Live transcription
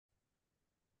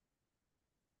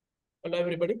Hello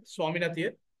everybody, Swaminath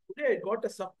here. Today I got a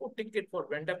support ticket for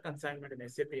vendor consignment in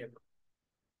SAP.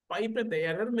 Pipeline, the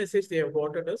error message they have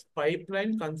got it is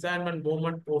pipeline consignment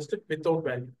movement posted without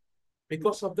value.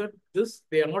 Because of that,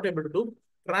 they are not able to do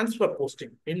transfer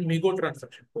posting in Migo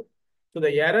transaction code. So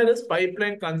the error is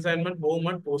pipeline consignment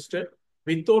movement posted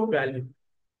without value.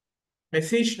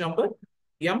 Message number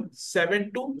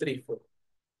M7234.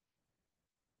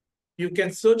 You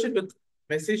can search it with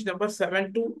message number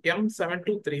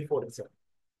 72M7234 itself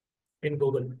in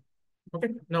Google. Okay,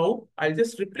 now I'll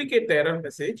just replicate the error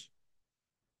message.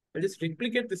 I'll just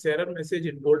replicate this error message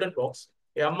in golden box.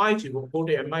 MIGO, go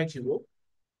to MIGO,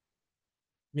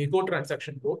 Migo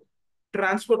transaction code,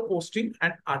 transfer posting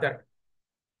and other.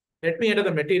 Let me enter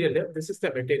the material here. This is the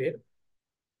material.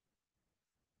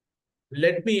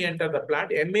 Let me enter the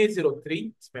plant.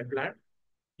 MA03 is my plant.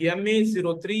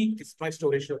 MA03 is my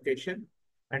storage location.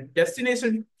 And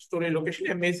destination storage location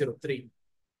MA03.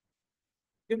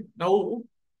 Okay. Now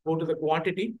go to the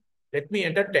quantity. Let me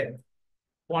enter 10.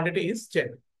 Quantity is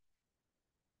 10.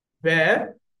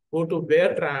 Where, go to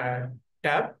where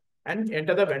tab and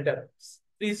enter the vendor.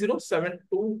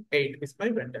 30728 is my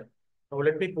vendor. Now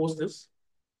let me post this.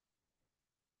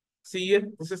 See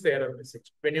here, this is the error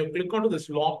message. When you click onto this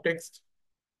long text,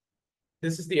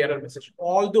 this is the error message.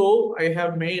 Although I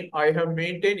have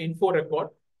maintained info record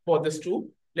for this too.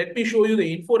 Let me show you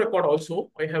the info record also.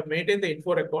 I have maintained the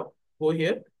info record. Go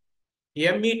here.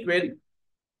 ME12.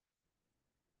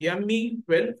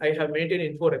 ME12, I have maintained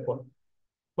info record.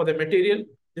 For the material,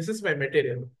 this is my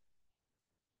material.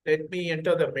 Let me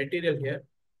enter the material here.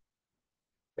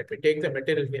 Let me take the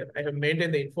material here. I have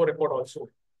maintained the info record also.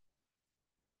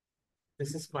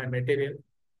 This is my material.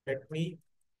 Let me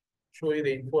show you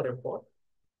the info record.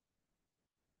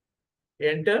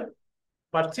 Enter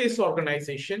purchase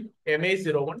organization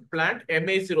MA01, plant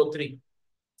MA03.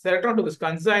 Select onto this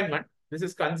consignment. This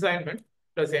is consignment.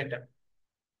 Press enter.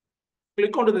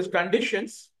 Click onto this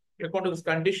conditions. Click onto this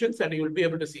conditions and you will be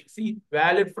able to see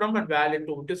valid from and valid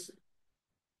to. This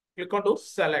click onto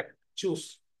select,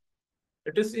 choose.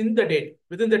 It is in the date,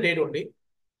 within the date only.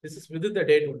 This is within the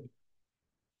date only.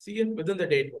 See it within the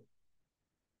date.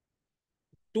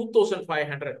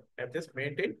 2,500. I have just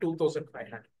maintained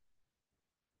 2,500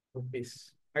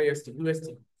 rupees. IST,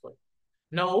 USD. Sorry.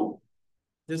 Now,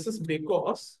 this is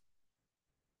because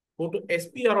go to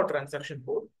SPRO transaction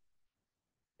code,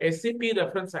 SCP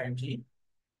reference IMG.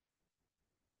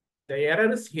 The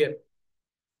error is here.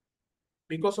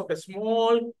 Because of a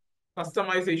small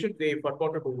customization, they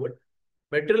forgot to do it.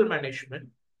 Material management.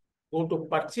 Go to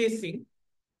purchasing.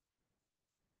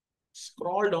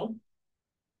 Scroll down.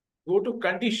 Go to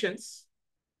conditions.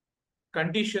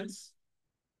 Conditions.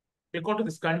 Click onto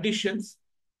this conditions.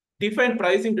 Define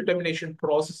pricing determination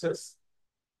processes.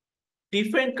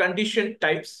 Define condition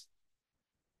types.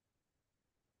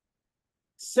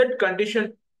 Set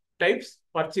condition types.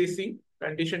 Purchasing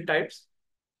condition types.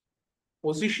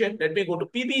 Position. Let me go to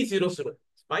PB00.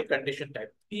 It's my condition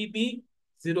type.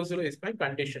 PB00 is my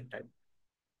condition type.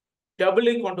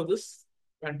 Doubling onto this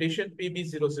condition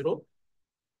PB00.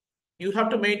 You have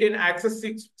to maintain access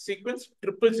sequence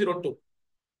 0002.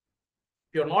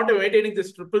 If you're not maintaining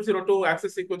this 0002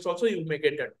 access sequence also, you may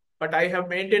get it. But I have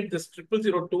maintained this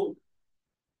 0002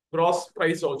 gross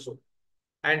price also.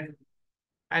 And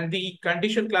the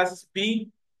condition class is B.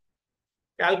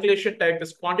 Calculation type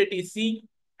is quantity C.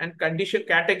 And condition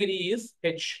category is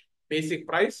H. Basic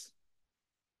price.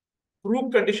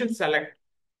 Group condition select.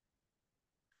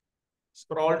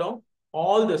 Scroll down.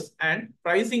 All this and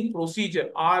pricing procedure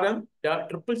RM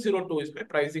 0002 is my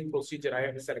pricing procedure. I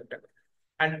have selected.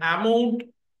 And amount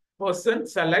person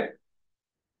select,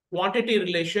 quantity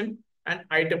relation and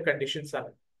item condition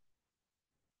select.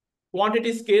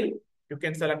 Quantity scale, you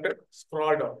can select it,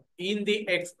 scroll down. In the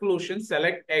exclusion,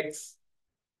 select X.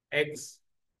 X.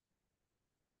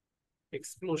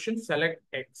 Exclusion, select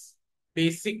X.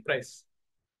 Basic price.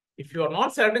 If you are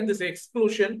not selecting this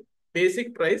exclusion,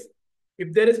 basic price,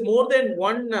 if there is more than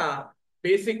one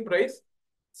basic price,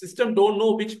 system don't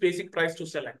know which basic price to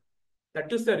select.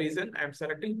 That is the reason I am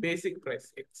selecting basic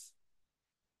price X.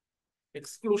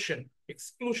 Exclusion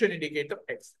indicator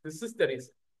X. This is the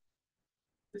reason.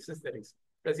 This is the reason.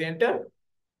 Press enter.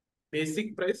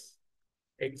 Basic price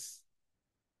X.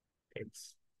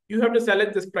 X. You have to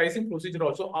select this pricing procedure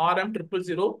also RM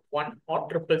 0001 or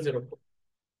 0002.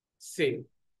 Save.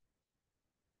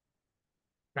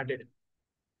 Continue.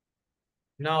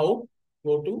 Now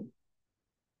go to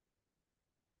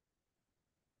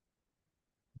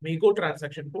Migo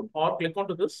transaction code or click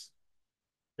onto this.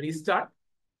 Restart.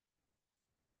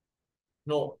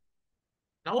 No.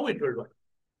 Now it will work.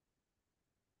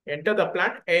 Enter the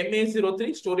plant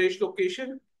MA03 storage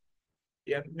location.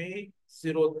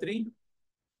 MA03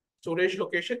 storage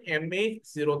location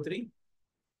MA03.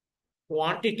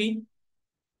 Quantity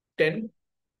 10.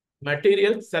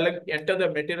 Material, select, enter the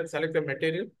material, select the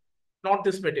material. Not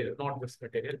this material, not this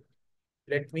material.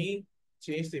 Let me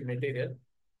change the material.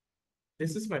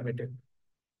 This is my material.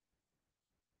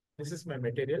 This is my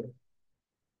material.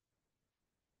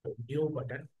 New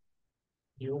button.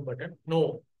 New button.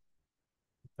 No.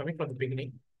 Coming from the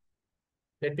beginning.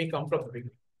 Let me come from the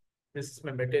beginning. This is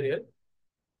my material.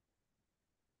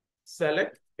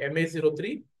 Select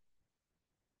MA03.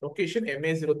 Location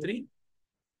MA03.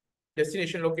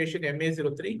 Destination location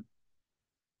MA03.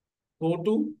 Go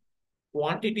to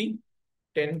quantity,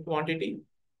 10 quantity.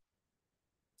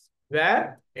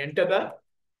 Where enter the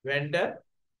vendor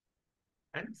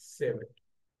and save it.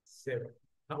 Save it.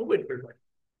 Now it will run.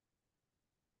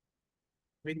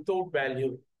 Without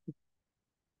value.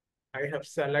 I have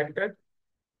selected.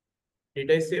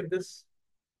 Did I save this?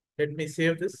 Let me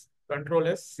save this. Control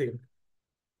S saved.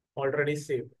 Already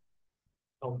saved.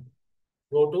 Now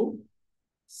go to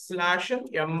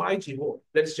 /migo.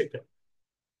 Let's check it.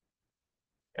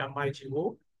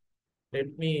 migo.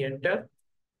 Let me enter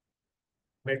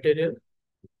material,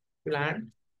 plant,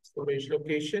 storage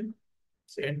location.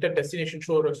 So enter destination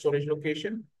storage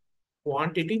location,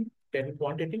 quantity, 10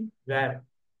 quantity, where.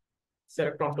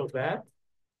 Select onto where,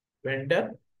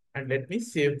 vendor, and let me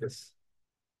save this.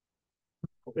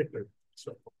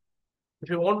 So if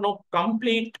you want to know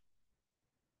complete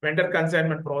vendor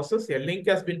consignment process, a link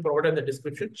has been provided in the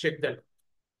description. Check that.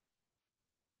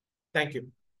 Thank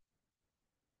you.